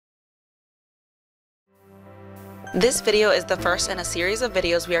This video is the first in a series of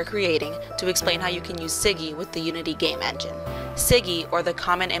videos we are creating to explain how you can use CIGI with the Unity game engine. CIGI, or the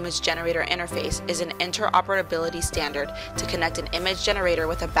Common Image Generator Interface, is an interoperability standard to connect an image generator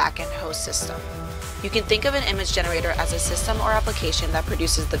with a backend host system. You can think of an image generator as a system or application that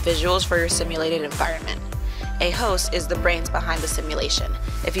produces the visuals for your simulated environment. A host is the brains behind the simulation.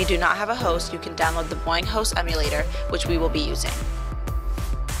 If you do not have a host, you can download the Boeing Host Emulator, which we will be using.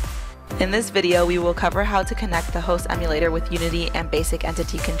 In this video, we will cover how to connect the host emulator with Unity and basic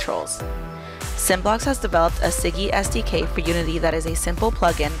entity controls. SimBlocks has developed a CIGI SDK for Unity that is a simple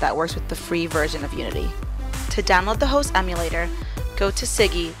plugin that works with the free version of Unity. To download the host emulator, go to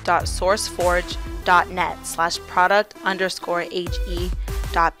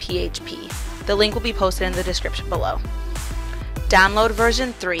cigi.sourceforge.net/product_he.php. The link will be posted in the description below. Download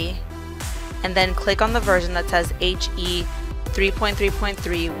version 3 and then click on the version that says HE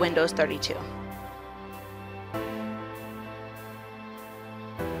 3.3.3 Windows 32.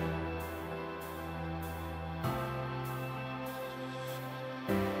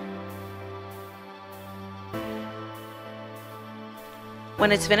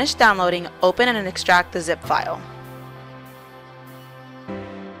 When it's finished downloading, open and extract the zip file.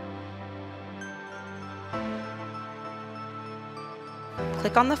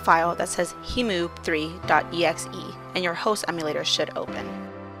 Click on the file that says hemoob3.exe and your host emulator should open.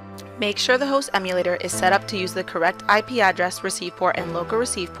 Make sure the host emulator is set up to use the correct IP address, receive port, and local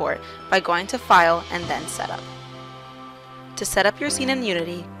receive port by going to File and then Setup. To set up your scene in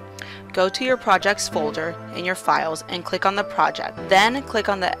Unity, go to your projects folder in your files and click on the project. Then click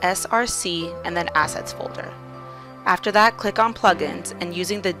on the SRC and then Assets folder. After that, click on Plugins, and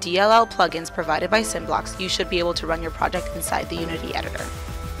using the DLL plugins provided by SimBlocks, you should be able to run your project inside the Unity editor.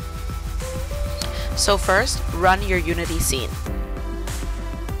 So first, run your Unity scene.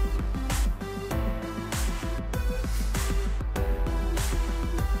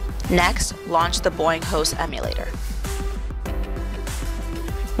 Next, launch the Boeing Host Emulator.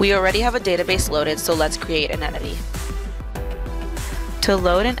 We already have a database loaded, so let's create an entity. To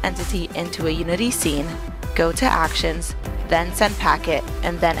load an entity into a Unity scene, go to Actions, then Send Packet,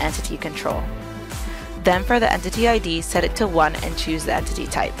 and then Entity Control. Then for the entity ID, set it to 1 and choose the entity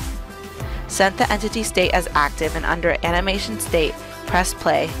type. Set the entity state as active, and under Animation State, press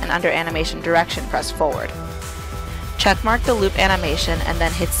Play, and under Animation Direction, press Forward. Checkmark the loop animation and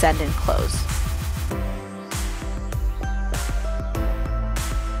then hit Send and Close.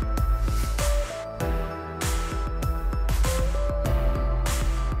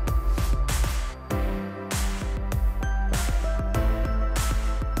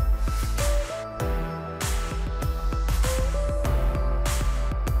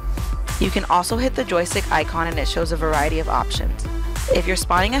 You can also hit the joystick icon and it shows a variety of options. If you're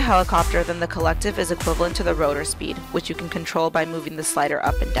spawning a helicopter, then the collective is equivalent to the rotor speed, which you can control by moving the slider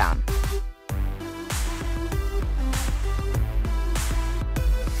up and down.